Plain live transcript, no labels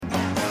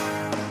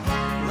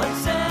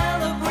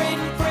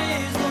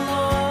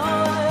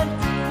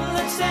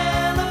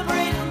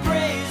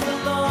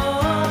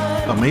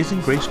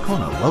Amazing Grace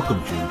Kona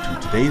welcomes you to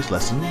today's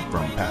lesson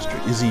from Pastor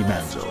Izzy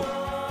Manzo.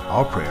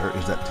 Our prayer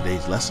is that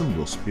today's lesson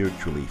will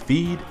spiritually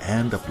feed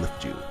and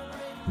uplift you.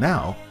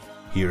 Now,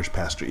 here's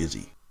Pastor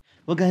Izzy.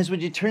 Well, guys,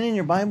 would you turn in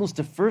your Bibles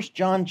to 1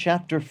 John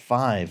chapter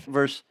 5,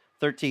 verse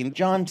 13.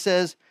 John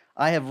says,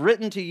 I have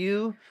written to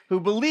you who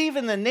believe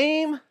in the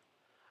name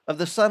of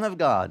the Son of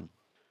God.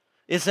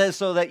 It says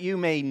so that you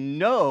may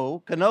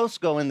know,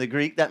 konosko in the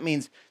Greek, that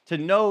means to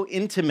know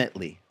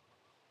intimately.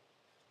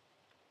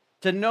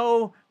 To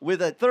know with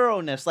a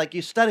thoroughness, like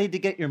you studied to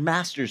get your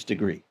master's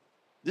degree.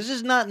 This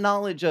is not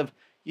knowledge of,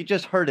 you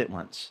just heard it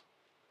once.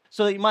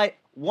 So you might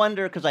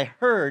wonder, because I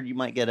heard you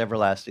might get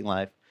everlasting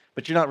life,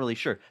 but you're not really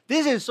sure.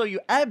 This is so you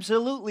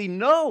absolutely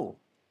know.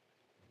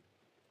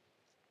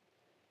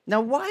 Now,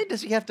 why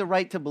does he have to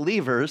write to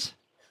believers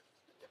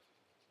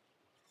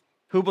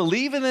who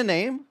believe in the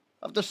name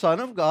of the Son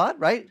of God,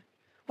 right?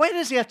 Why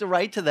does he have to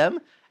write to them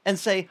and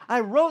say, I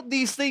wrote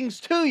these things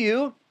to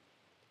you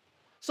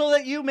so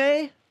that you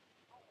may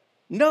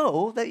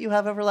know that you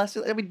have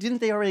everlasting life? I mean, didn't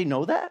they already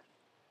know that?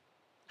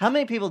 How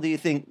many people do you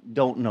think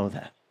don't know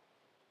that?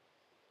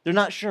 They're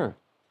not sure.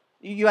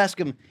 You ask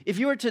them, if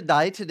you were to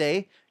die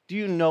today, do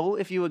you know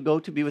if you would go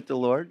to be with the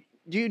Lord?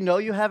 Do you know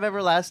you have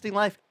everlasting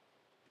life?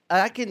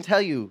 I can tell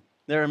you,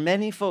 there are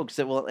many folks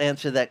that will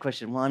answer that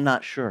question. Well, I'm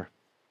not sure.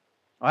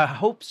 I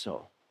hope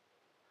so.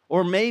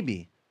 Or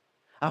maybe.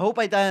 I hope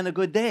I die on a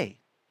good day.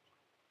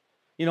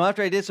 You know,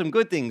 after I did some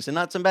good things and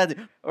not some bad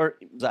things. Or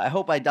I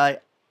hope I die,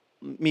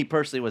 me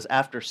personally, was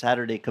after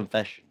Saturday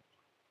confession.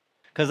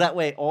 Because that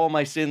way, all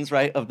my sins,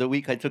 right, of the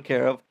week I took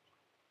care of.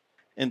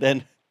 And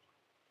then,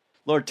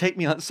 Lord, take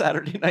me on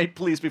Saturday night,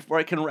 please, before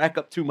I can rack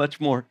up too much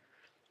more.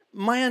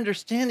 My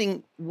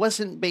understanding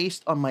wasn't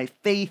based on my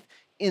faith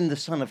in the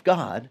Son of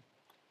God.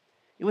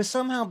 It was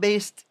somehow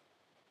based,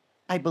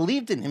 I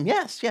believed in him,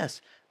 yes.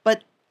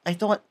 But I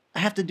thought I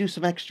have to do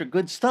some extra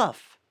good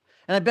stuff.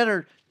 And I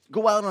better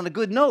go out on a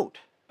good note.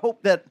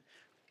 Hope that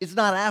it's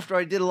not after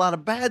I did a lot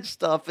of bad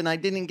stuff and I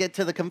didn't get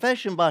to the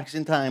confession box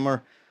in time.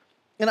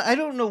 And I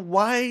don't know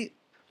why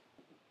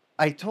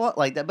I taught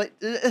like that. But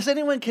as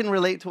anyone can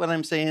relate to what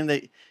I'm saying,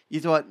 that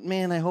you thought,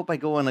 man, I hope I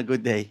go on a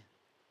good day.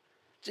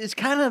 It's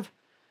kind of,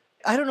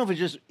 I don't know if it's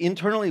just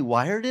internally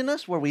wired in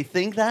us where we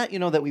think that,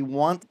 that we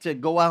want to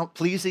go out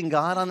pleasing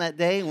God on that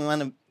day. We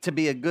want to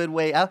be a good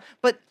way out.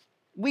 But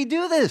we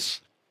do this.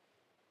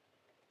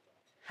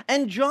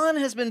 And John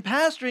has been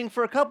pastoring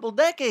for a couple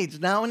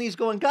decades now, and he's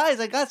going, guys,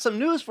 I got some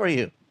news for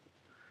you.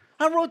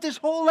 I wrote this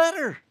whole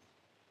letter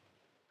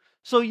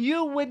so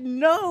you would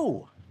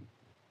know,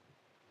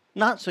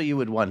 not so you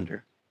would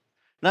wonder,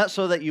 not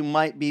so that you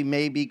might be,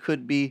 maybe,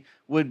 could be,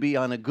 would be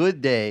on a good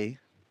day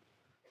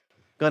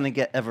going to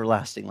get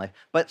everlasting life,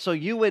 but so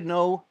you would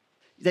know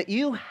that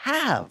you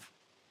have.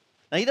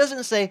 Now, he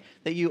doesn't say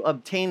that you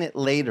obtain it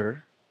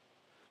later,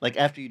 like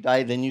after you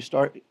die, then you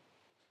start.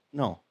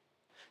 No.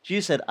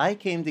 Jesus said, I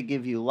came to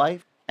give you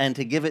life and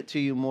to give it to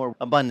you more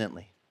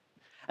abundantly.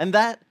 And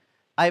that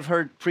I've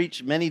heard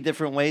preached many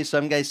different ways.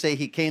 Some guys say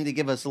he came to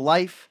give us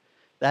life,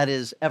 that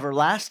is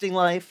everlasting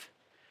life.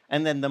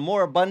 And then the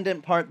more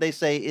abundant part, they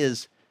say,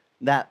 is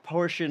that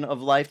portion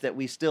of life that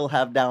we still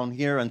have down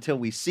here until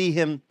we see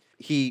him.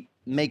 He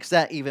makes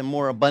that even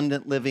more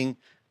abundant living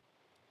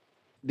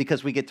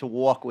because we get to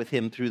walk with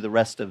him through the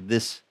rest of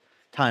this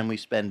time we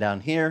spend down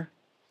here.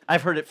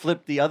 I've heard it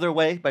flipped the other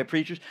way by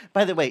preachers.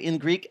 By the way, in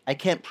Greek, I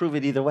can't prove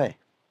it either way.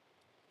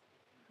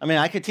 I mean,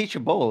 I could teach you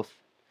both.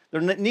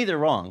 They're neither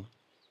wrong.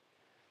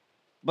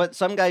 But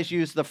some guys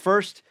use the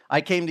first,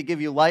 I came to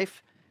give you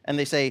life, and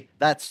they say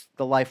that's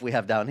the life we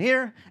have down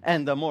here,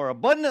 and the more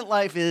abundant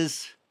life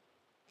is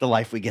the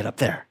life we get up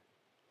there.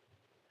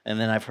 And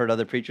then I've heard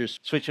other preachers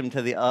switch them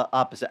to the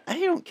opposite. I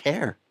don't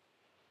care.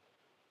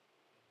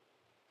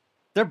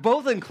 They're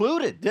both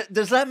included.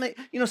 Does that make,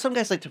 some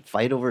guys like to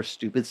fight over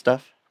stupid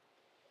stuff.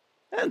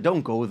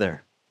 Don't go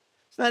there.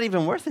 It's not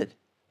even worth it.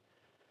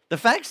 The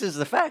facts is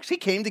the facts. He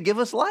came to give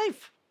us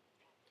life.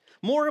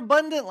 More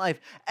abundant life.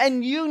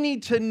 And you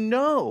need to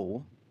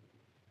know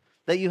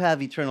that you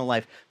have eternal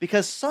life.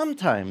 Because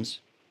sometimes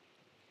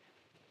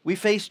we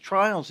face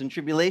trials and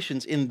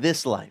tribulations in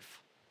this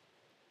life.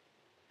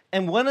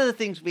 And one of the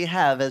things we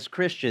have as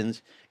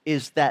Christians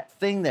is that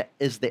thing that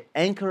is the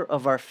anchor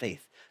of our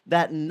faith.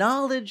 That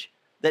knowledge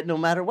that no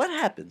matter what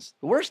happens,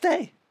 the worst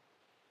day.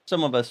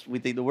 Some of us, we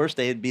think the worst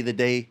day would be the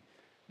day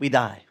we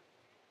die.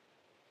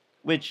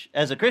 Which,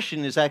 as a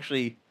Christian, is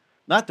actually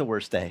not the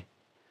worst day.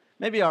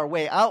 Maybe our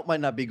way out might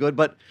not be good,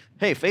 but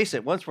hey, face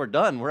it, once we're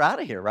done, we're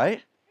out of here,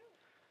 right?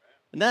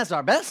 And that's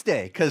our best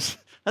day, because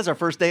that's our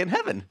first day in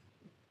heaven.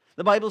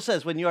 The Bible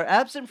says, when you are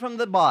absent from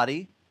the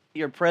body,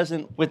 you're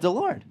present with the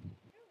Lord.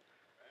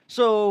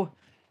 So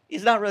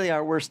it's not really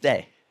our worst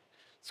day.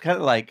 It's kind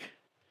of like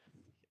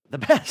the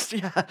best.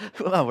 Yeah,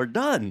 well, we're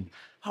done.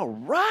 All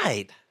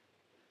right.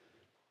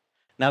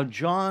 Now,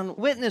 John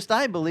witnessed,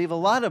 I believe, a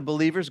lot of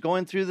believers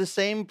going through the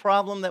same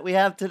problem that we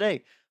have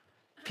today.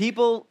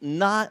 People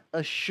not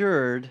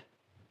assured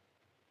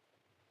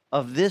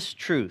of this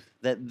truth,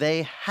 that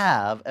they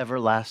have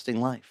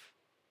everlasting life.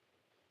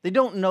 They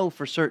don't know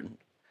for certain.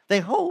 They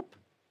hope.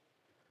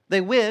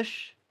 They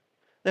wish.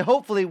 They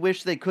hopefully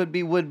wish they could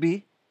be, would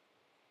be.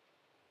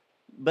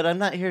 But I'm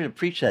not here to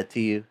preach that to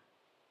you.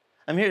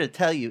 I'm here to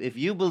tell you, if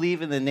you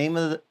believe in the name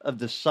of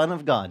the Son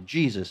of God,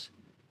 Jesus,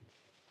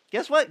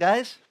 guess what,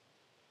 guys?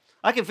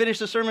 I can finish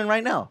the sermon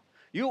right now.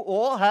 You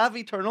all have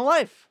eternal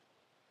life.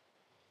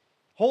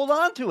 Hold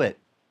on to it.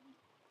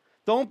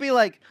 Don't be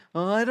like,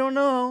 oh, I don't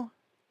know.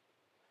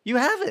 You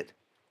have it.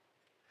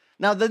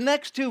 Now, the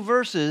next two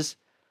verses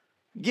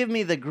give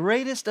me the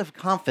greatest of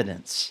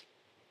confidence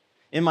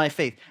in my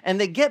faith. And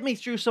they get me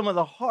through some of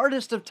the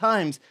hardest of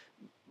times.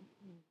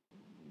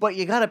 But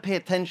you got to pay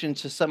attention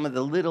to some of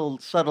the little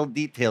subtle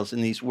details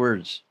in these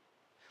words.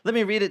 Let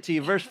me read it to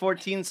you. Verse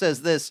 14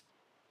 says this.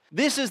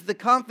 This is the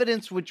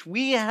confidence which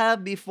we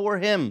have before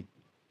him.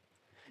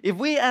 If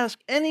we ask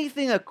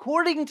anything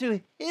according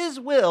to his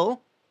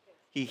will,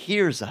 he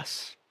hears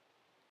us.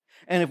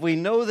 And if we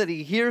know that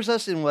he hears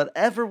us in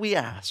whatever we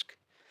ask,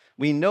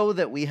 we know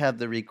that we have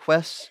the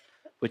requests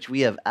which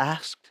we have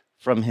asked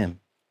from him.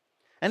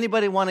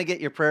 Anybody want to get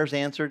your prayers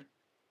answered?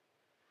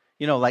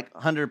 You know, like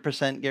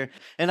 100% guarantee.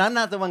 And I'm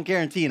not the one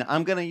guaranteeing.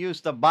 I'm going to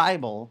use the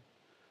Bible,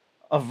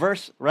 a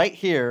verse right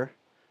here,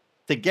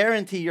 to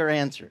guarantee your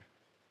answer.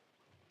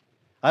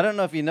 I don't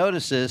know if you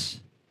notice this,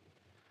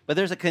 but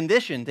there's a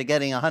condition to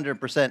getting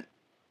 100%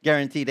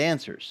 guaranteed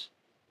answers.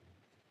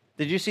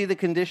 Did you see the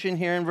condition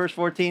here in verse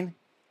 14?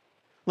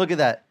 Look at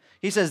that.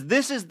 He says,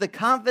 this is the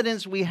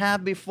confidence we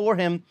have before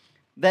him,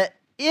 that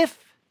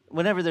if,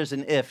 whenever there's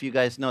an if, you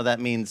guys know that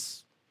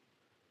means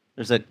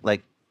there's a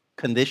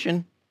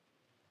condition.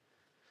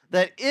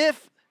 That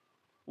if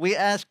we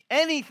ask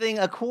anything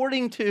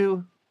according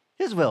to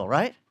his will,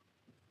 right?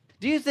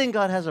 Do you think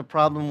God has a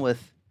problem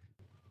with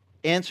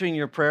answering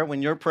your prayer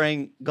when you're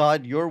praying,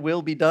 God, your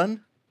will be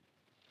done?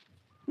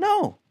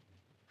 No.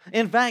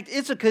 In fact,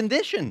 it's a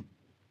condition.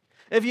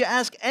 If you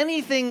ask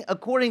anything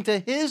according to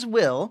his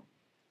will,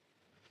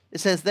 it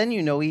says, then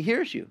you know he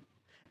hears you.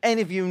 And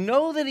if you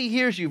know that he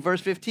hears you,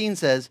 verse 15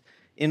 says,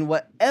 in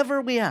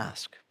whatever we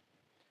ask,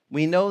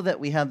 we know that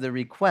we have the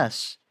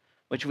requests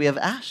which we have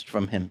asked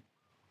from him.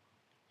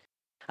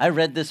 I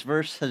read this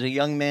verse as a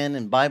young man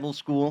in Bible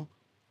school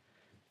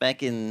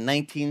back in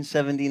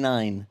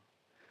 1979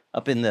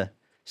 up in the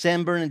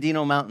San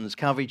Bernardino Mountains.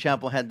 Calvary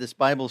Chapel had this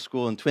Bible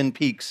school in Twin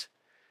Peaks.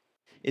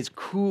 It's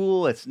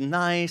cool, it's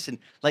nice, and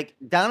like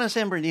down in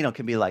San Bernardino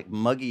can be like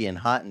muggy and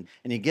hot, and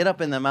you get up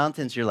in the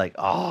mountains, you're like,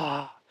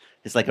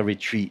 it's like a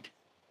retreat.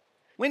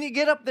 When you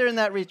get up there in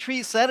that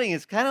retreat setting,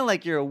 it's kind of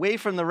like you're away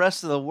from the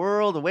rest of the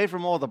world, away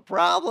from all the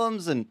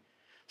problems, and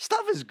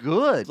stuff is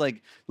good.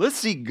 Like, let's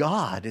see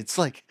God. It's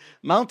like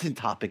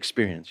mountaintop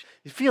experience.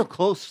 You feel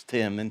close to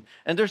him,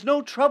 and there's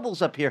no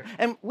troubles up here.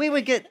 And we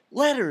would get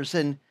letters,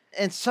 and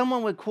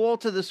someone would call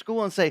to the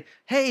school and say,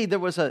 hey, there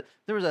was a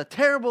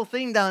terrible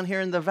thing down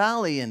here in the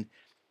valley, and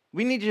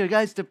we need you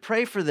guys to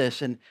pray for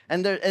this. And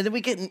then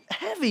we get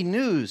heavy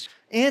news.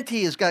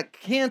 Auntie has got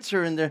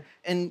cancer,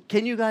 and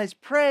can you guys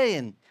pray?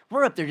 And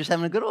we're up there just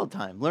having a good old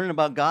time, learning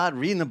about God,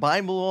 reading the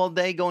Bible all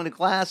day, going to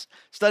class,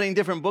 studying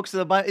different books of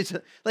the Bible. It's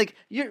like,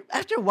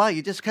 after a while,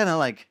 you just kind of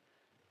like,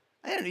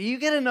 I don't know, you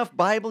get enough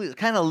Bible, it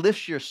kind of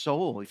lifts your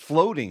soul,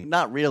 floating.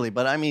 Not really,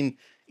 but I mean,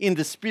 in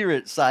the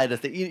spirit side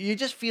of things, you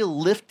just feel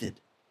lifted.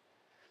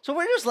 So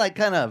we're just like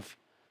kind of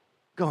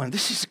going,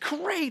 this is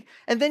great.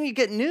 And then you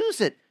get news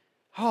that,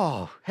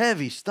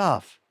 heavy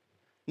stuff.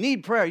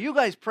 Need prayer. You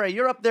guys pray.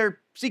 You're up there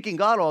seeking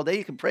God all day.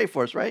 You can pray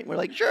for us, right? And we're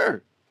like,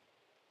 sure.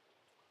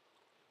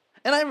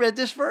 And I read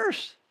this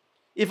verse.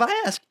 If I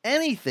ask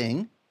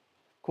anything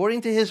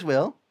according to his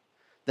will,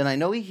 then I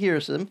know he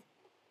hears them.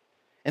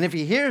 And if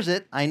he hears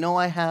it, I know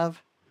I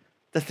have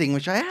the thing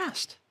which I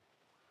asked.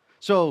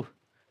 So,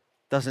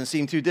 doesn't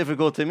seem too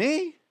difficult to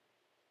me.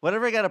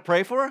 Whatever I got to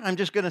pray for, I'm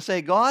just going to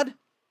say, God,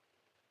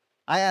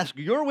 I ask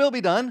your will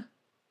be done.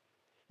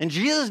 In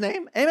Jesus'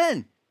 name,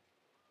 amen.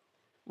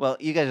 Well,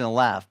 you guys are going to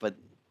laugh, but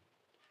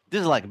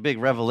this is like a big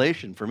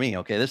revelation for me,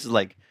 okay? This is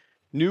like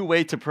new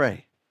way to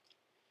pray.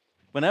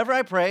 Whenever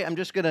I pray, I'm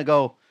just going to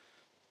go,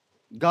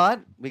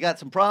 God, we got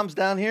some problems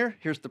down here.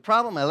 Here's the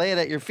problem. I lay it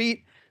at your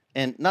feet.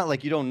 And not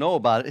like you don't know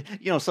about it.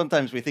 You know,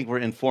 sometimes we think we're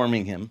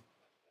informing him.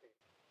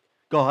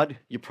 God,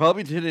 you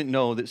probably didn't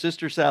know that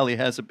Sister Sally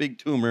has a big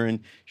tumor and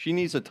she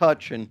needs a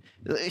touch. And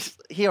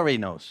he already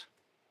knows.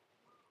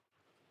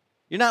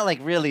 You're not like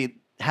really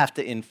have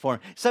to inform.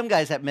 Some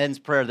guys at men's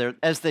prayer,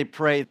 as they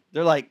pray,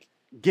 they're like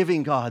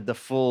giving God the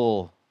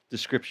full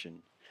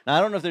description. Now, I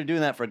don't know if they're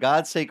doing that for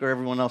God's sake or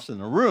everyone else in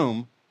the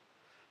room.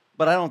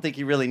 But I don't think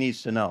he really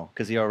needs to know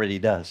because he already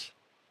does.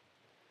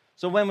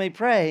 So when we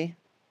pray,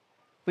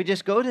 we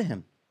just go to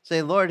him.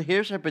 Say, Lord,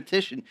 here's her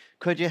petition.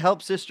 Could you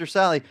help Sister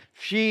Sally?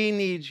 She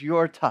needs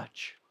your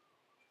touch.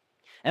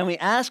 And we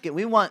ask it.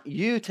 We want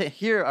you to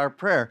hear our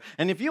prayer.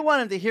 And if you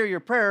want him to hear your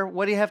prayer,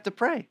 what do you have to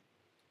pray?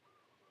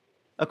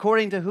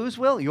 According to whose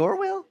will? Your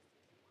will?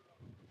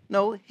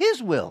 No,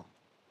 his will.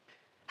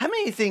 How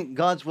many think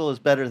God's will is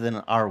better than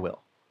our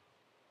will?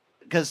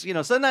 Because,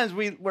 sometimes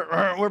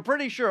we're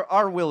pretty sure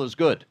our will is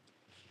good.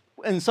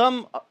 And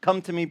some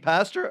come to me,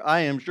 Pastor, I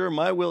am sure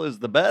my will is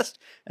the best,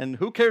 and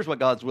who cares what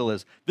God's will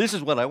is? This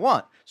is what I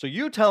want. So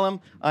you tell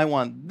him, I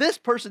want this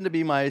person to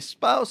be my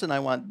spouse, and I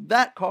want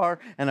that car,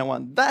 and I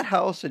want that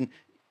house. And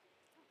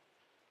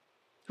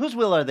whose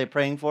will are they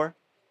praying for?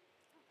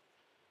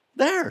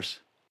 Theirs.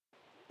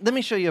 Let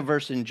me show you a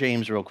verse in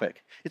James real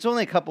quick. It's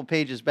only a couple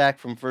pages back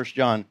from 1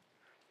 John.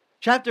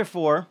 Chapter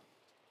 4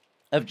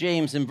 of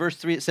James, in verse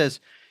 3, it says,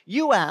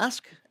 you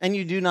ask, and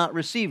you do not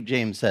receive,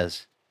 James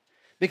says,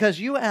 because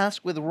you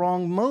ask with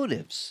wrong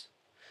motives,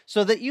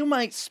 so that you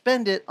might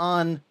spend it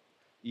on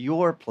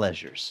your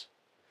pleasures.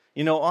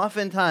 You know,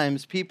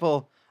 oftentimes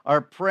people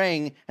are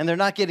praying and they're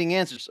not getting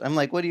answers. I'm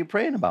like, what are you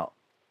praying about?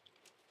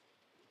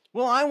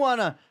 Well, I want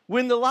to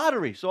win the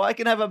lottery so I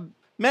can have a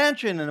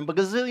mansion and a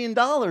gazillion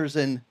dollars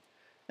and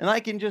I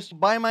can just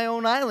buy my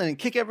own island and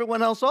kick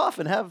everyone else off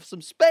and have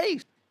some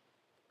space.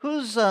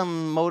 Whose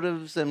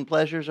motives and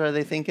pleasures are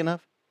they thinking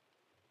of?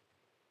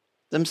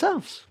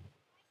 Themselves.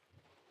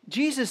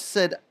 Jesus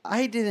said,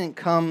 he didn't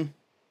come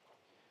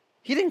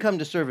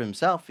to serve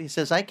himself. He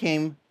says, I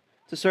came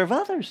to serve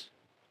others.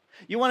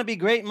 You want to be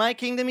great in my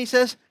kingdom, he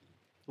says?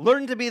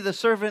 Learn to be the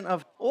servant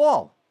of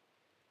all.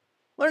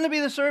 Learn to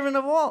be the servant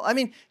of all. I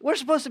mean, we're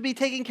supposed to be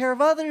taking care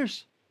of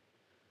others.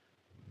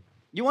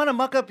 You want to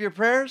muck up your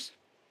prayers?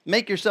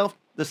 Make yourself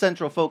the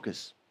central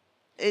focus.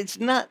 It's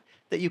not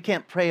that you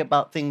can't pray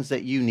about things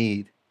that you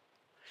need.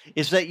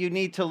 It's that you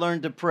need to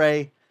learn to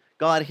pray,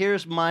 God,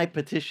 here's my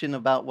petition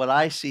about what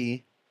I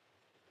see.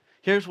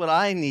 Here's what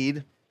I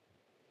need.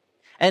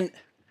 And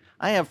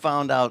I have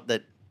found out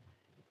that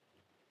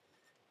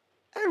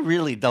I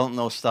really don't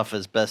know stuff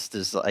as best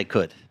as I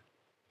could.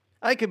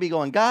 I could be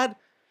going, God,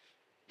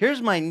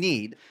 here's my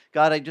need.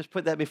 God, I just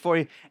put that before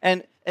you.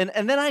 And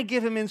then I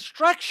give him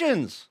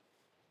instructions.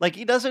 Like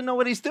he doesn't know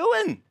what he's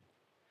doing.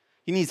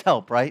 He needs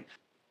help, right?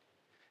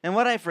 And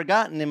what I've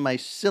forgotten in my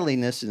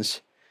silliness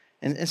is,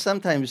 and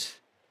sometimes,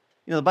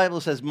 you know, the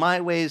Bible says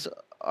my ways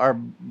are,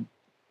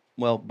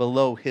 well,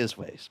 below his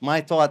ways.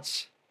 My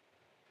thoughts,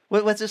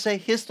 what's it say?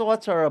 His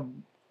thoughts are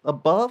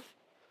above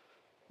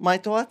my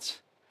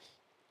thoughts.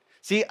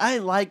 See, I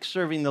like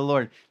serving the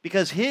Lord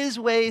because his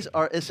ways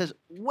are, it says,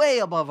 way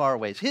above our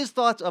ways. His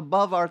thoughts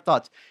above our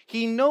thoughts.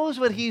 He knows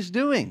what he's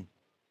doing.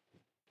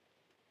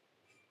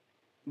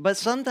 But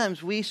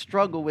sometimes we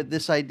struggle with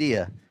this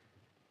idea.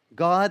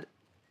 God,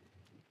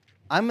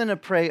 I'm going to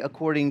pray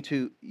according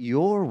to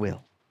your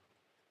will.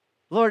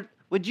 Lord,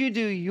 would you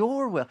do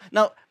your will?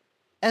 Now,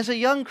 as a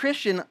young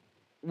Christian,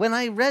 when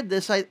I read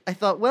this, I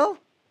thought, well,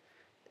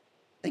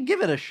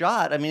 give it a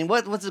shot. I mean,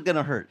 what's it going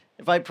to hurt?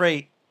 If I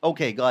pray,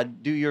 okay,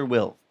 God, do your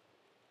will.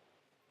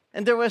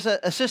 And there was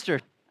a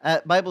sister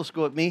at Bible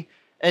school with me,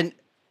 and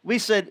we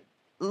said,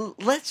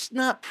 let's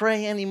not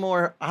pray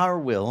anymore our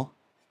will.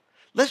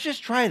 Let's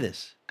just try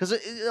this. Because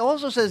it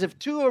also says if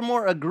two or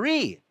more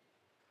agree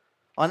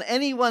on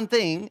any one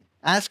thing,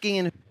 asking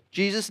in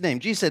Jesus' name.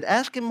 Jesus said,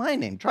 ask in my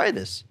name. Try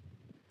this.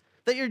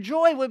 That your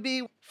joy would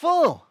be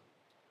full.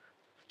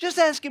 Just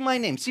ask in my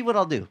name. See what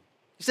I'll do.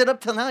 He said, up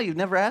till now, you've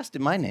never asked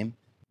in my name.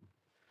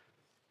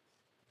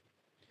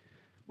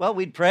 Well,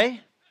 we'd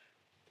pray.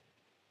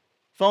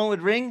 Phone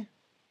would ring.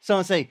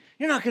 Someone would say,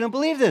 you're not going to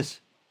believe this.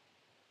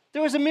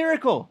 There was a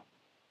miracle.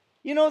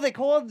 You know, they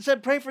called and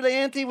said, pray for the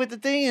auntie with the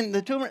thing, and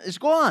the tumor is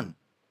gone.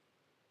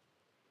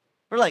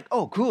 We're like,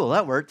 oh, cool,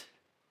 that worked.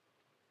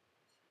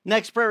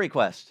 Next prayer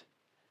request.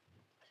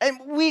 And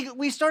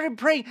we started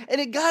praying,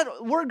 and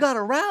word got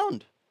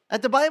around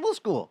at the Bible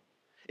school.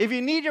 If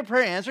you need your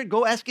prayer answered,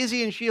 go ask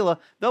Izzy and Sheila.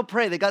 They'll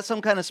pray. They got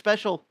some kind of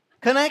special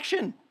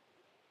connection.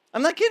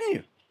 I'm not kidding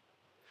you.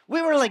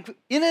 We were like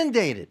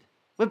inundated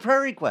with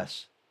prayer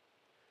requests.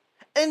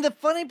 And the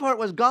funny part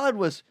was God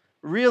was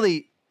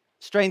really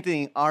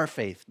strengthening our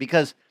faith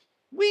because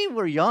we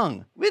were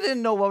young. We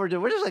didn't know what we're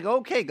doing. We're just like,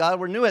 okay, God,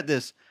 we're new at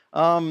this.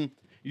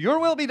 Your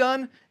will be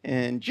done.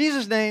 In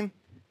Jesus' name,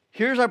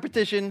 here's our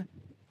petition.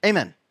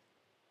 Amen.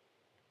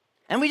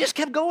 And we just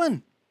kept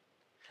going.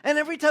 And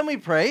every time we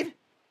prayed,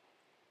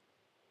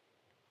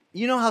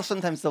 you know how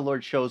sometimes the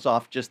Lord shows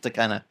off just to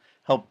kind of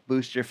help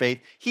boost your faith?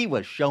 He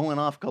was showing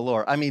off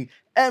galore. I mean,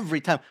 every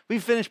time we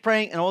finish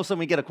praying and all of a sudden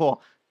we get a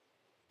call.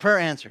 Prayer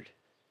answered.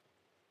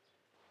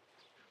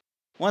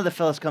 One of the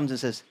fellows comes and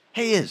says,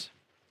 hey,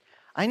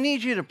 I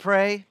need you to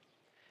pray.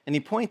 And he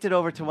pointed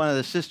over to one of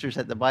the sisters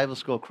at the Bible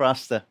school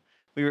across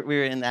we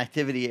were in the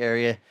activity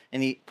area,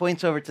 and he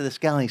points over to this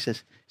gal and he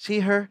says,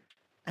 see her?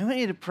 I want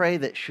you to pray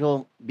that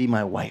she'll be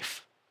my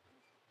wife.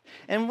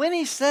 And when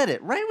he said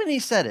it, right when he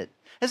said it,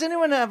 has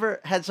anyone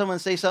ever had someone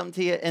say something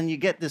to you and you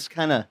get this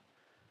kind of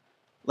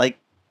like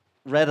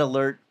red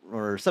alert,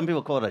 or some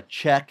people call it a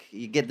check?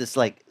 You get this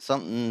like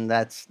something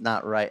that's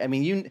not right. I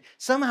mean, you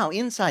somehow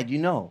inside you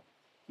know.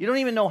 You don't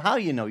even know how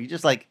you know. You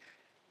just like,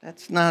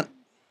 that's not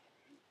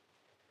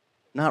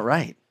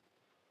right.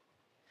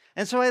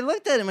 And so I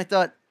looked at him, I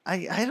thought,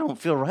 I don't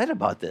feel right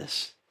about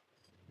this.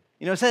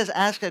 You know, it says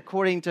ask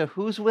according to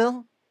whose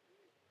will?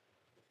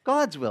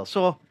 God's will.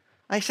 So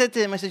I said to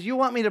him, I said, you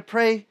want me to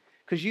pray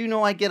because you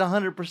know I get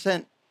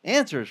 100%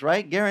 answers,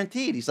 right?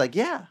 Guaranteed. He's like,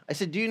 yeah. I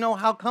said, do you know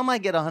how come I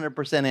get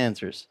 100%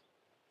 answers?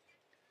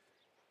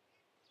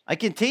 I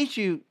can teach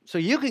you so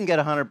you can get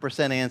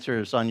 100%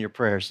 answers on your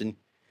prayers. And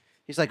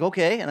he's like,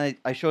 okay. And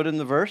I showed him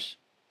the verse.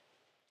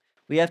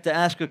 We have to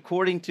ask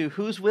according to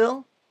whose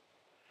will?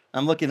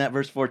 I'm looking at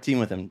verse 14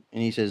 with him.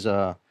 And he says,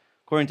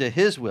 according to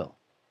his will.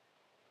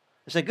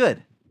 I said,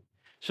 good.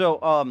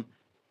 So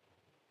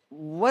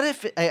what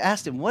if, I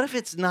asked him, what if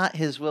it's not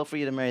his will for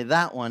you to marry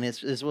that one? It's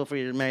his will for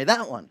you to marry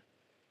that one.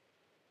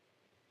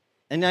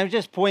 And I was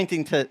just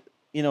pointing to,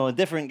 a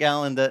different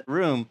gal in the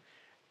room.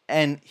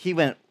 And he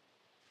went,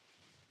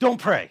 don't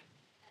pray.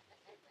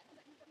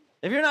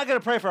 If you're not going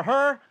to pray for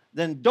her,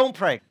 then don't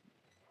pray.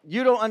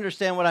 You don't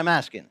understand what I'm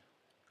asking.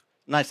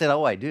 And I said,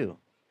 oh, I do.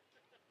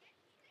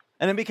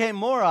 And it became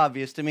more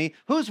obvious to me,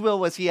 whose will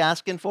was he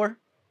asking for?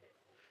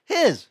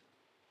 His.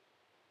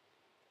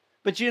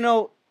 But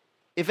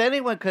if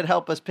anyone could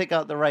help us pick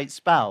out the right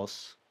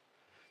spouse,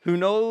 who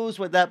knows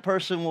what that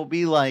person will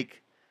be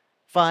like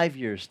 5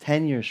 years,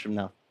 10 years from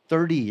now,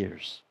 30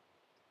 years.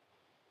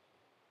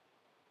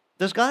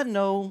 Does God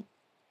know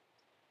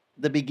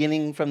the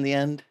beginning from the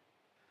end?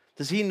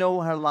 Does he know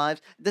our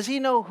lives? Does he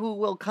know who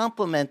will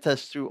complement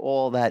us through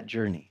all that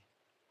journey?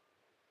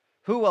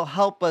 Who will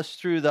help us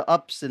through the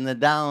ups and the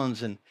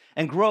downs and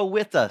grow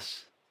with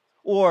us?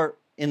 Or,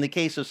 in the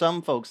case of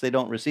some folks, they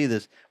don't receive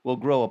this, will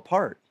grow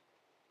apart.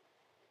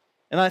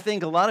 And I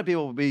think a lot of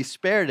people would be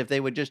spared if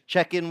they would just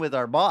check in with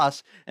our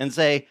boss and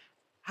say,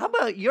 how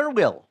about your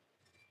will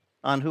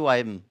on who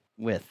I'm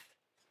with?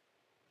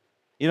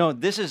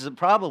 This is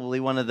probably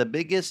one of the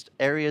biggest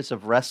areas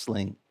of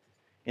wrestling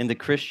in the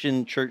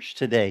Christian church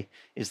today,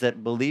 is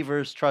that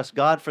believers trust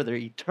God for their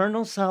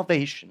eternal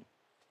salvation,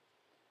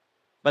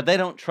 but they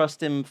don't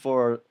trust him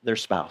for their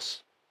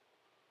spouse.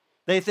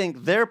 They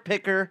think their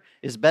picker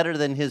is better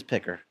than his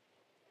picker.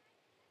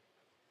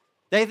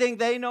 They think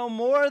they know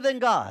more than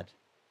God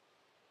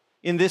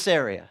in this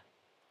area.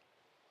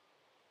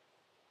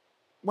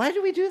 Why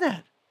do we do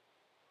that?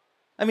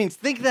 I mean,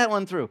 think that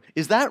one through.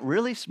 Is that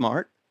really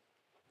smart?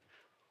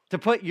 To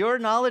put your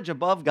knowledge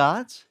above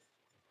God's?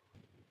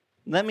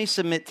 Let me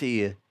submit to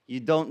you,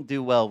 you don't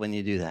do well when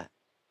you do that.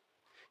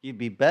 You'd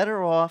be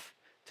better off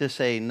to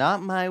say,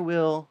 not my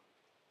will,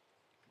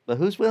 but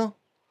whose will?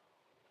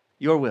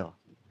 Your will.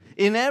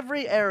 In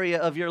every area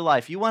of your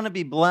life, you want to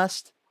be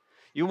blessed,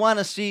 you want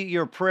to see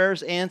your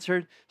prayers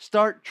answered,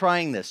 start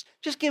trying this.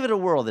 Just give it a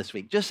whirl this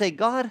week. Just say,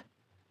 God,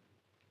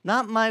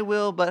 not my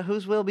will, but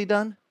whose will be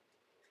done?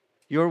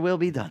 Your will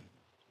be done.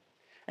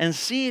 And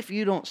see if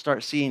you don't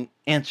start seeing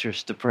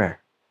answers to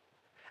prayer.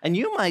 And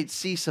you might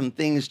see some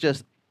things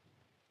just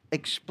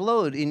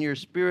explode in your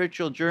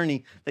spiritual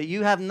journey that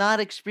you have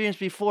not experienced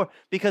before,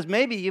 because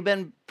maybe you've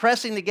been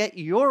pressing to get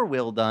your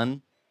will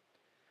done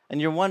and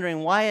you're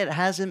wondering why it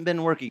hasn't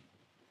been working.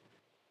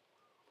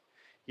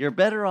 You're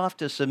better off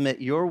to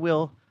submit your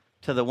will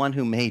to the one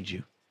who made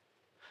you,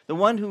 the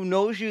one who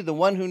knows you, the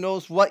one who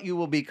knows what you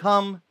will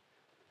become,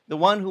 the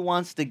one who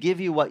wants to give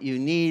you what you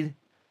need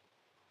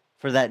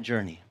for that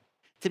journey.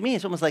 To me,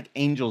 it's almost like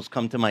angels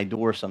come to my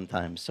door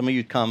sometimes. Some of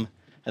you come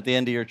at the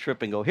end of your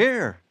trip and go,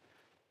 here,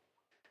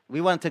 we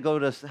want to go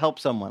to help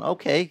someone.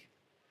 Okay.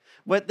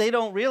 What they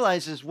don't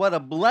realize is what a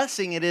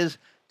blessing it is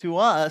to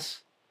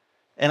us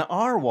and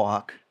our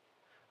walk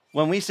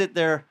when we sit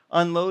there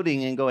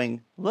unloading and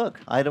going, look,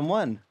 item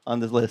 1 on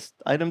the list,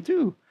 item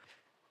 2.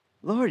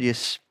 Lord,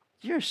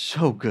 you're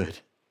so good.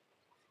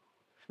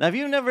 Now, if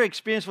you've never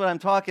experienced what I'm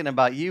talking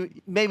about, you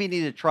maybe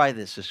need to try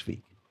this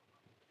week.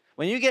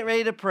 When you get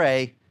ready to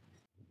pray,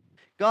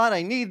 God,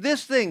 I need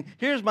this thing.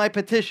 Here's my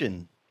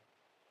petition.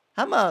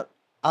 How about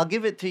I'll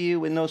give it to you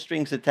with no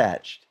strings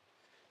attached.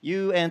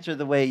 You answer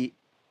the way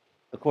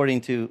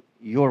according to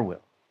your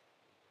will.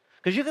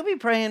 Because you could be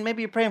praying,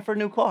 maybe you're praying for a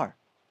new car.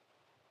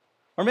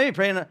 Or maybe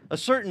praying a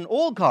certain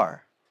old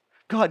car.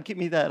 God, give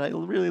me that. I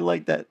really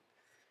like that.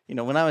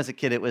 When I was a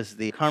kid, it was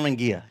the Carmen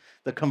Ghia,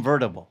 the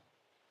convertible.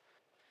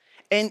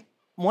 And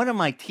one of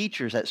my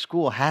teachers at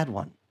school had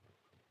one.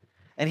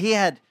 And he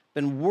had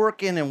been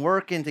working and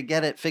working to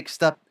get it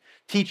fixed up.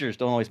 Teachers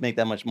don't always make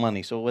that much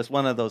money, so it was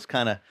one of those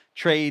kind of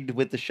trade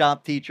with the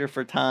shop teacher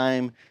for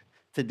time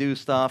to do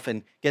stuff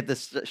and get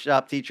the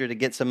shop teacher to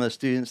get some of the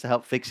students to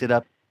help fix it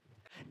up.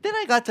 Then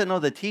I got to know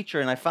the teacher,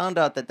 and I found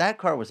out that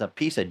car was a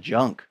piece of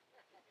junk.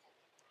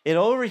 It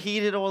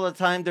overheated all the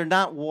time. They're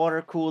not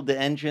water-cooled, the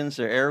engines.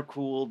 They're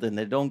air-cooled, and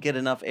they don't get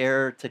enough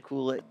air to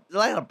cool it. There's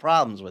a lot of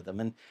problems with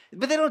them.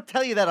 But they don't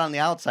tell you that on the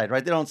outside,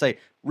 right? They don't say,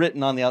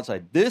 written on the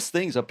outside, this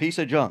thing's a piece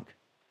of junk.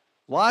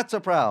 Lots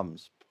of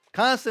problems.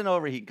 Constant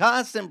overheat,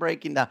 constant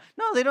breaking down.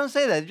 No, they don't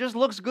say that. It just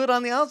looks good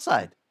on the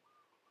outside.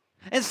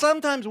 And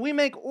sometimes we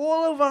make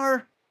all of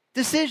our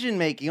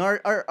decision-making,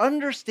 our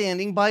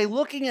understanding by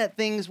looking at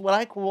things, what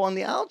I call on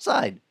the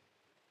outside.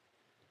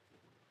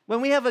 When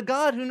we have a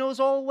God who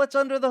knows all what's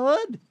under the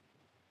hood.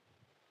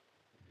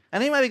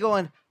 And he might be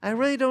going, I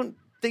really don't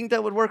think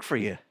that would work for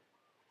you.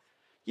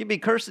 You'd be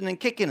cursing and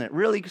kicking it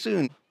really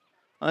soon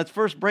on its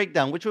first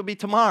breakdown, which would be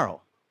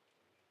tomorrow.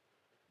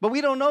 But we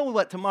don't know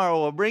what tomorrow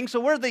will bring, so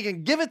we're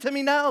thinking, give it to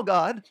me now,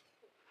 God.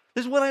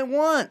 This is what I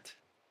want.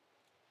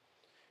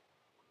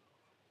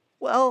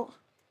 Well,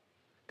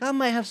 God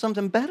might have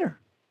something better,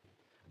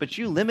 but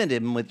you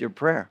limited him with your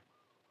prayer.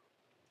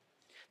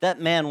 That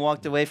man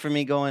walked away from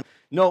me going,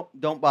 no,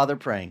 don't bother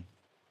praying.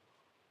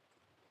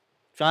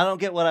 If I don't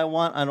get what I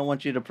want, I don't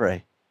want you to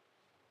pray.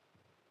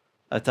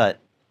 I thought,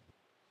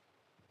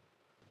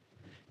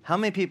 how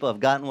many people have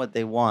gotten what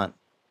they want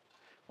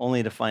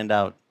only to find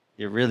out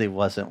it really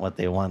wasn't what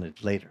they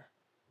wanted later?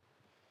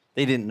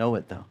 They didn't know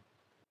it, though.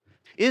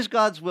 Is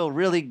God's will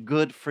really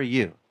good for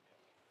you?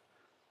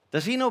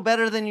 Does he know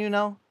better than you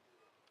know?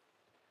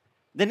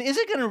 Then is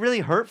it going to really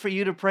hurt for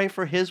you to pray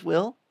for his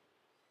will?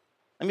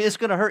 I mean, it's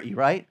going to hurt you,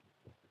 right?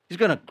 He's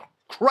going to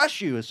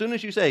crush you as soon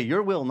as you say,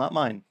 your will, not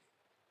mine.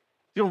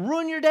 He'll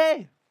ruin your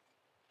day.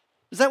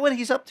 Is that what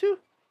he's up to?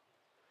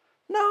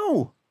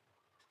 No.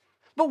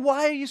 But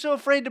why are you so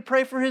afraid to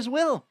pray for his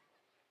will?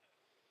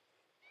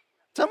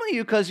 Some of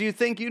you, because you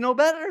think you know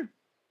better.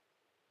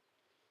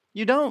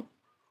 You don't.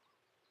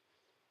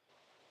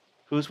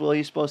 Whose will are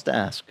you supposed to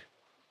ask?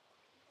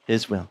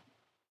 His will.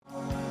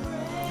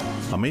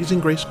 Amazing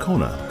Grace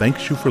Kona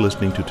thanks you for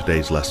listening to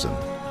today's lesson.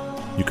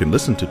 You can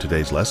listen to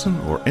today's lesson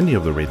or any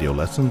of the radio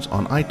lessons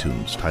on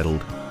iTunes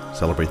titled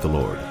Celebrate the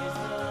Lord.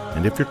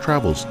 And if your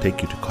travels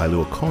take you to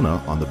Kailua Kona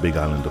on the Big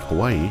Island of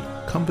Hawaii,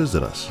 come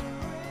visit us.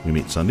 We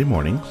meet Sunday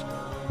mornings,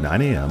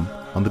 9 a.m.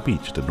 on the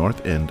beach at the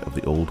north end of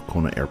the old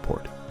Kona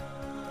Airport.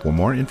 For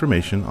more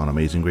information on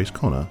Amazing Grace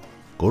Kona,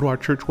 go to our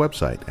church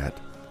website at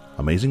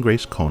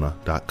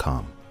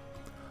amazinggracekona.com.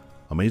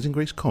 Amazing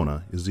Grace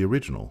Kona is the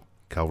original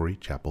Calvary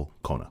Chapel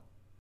Kona.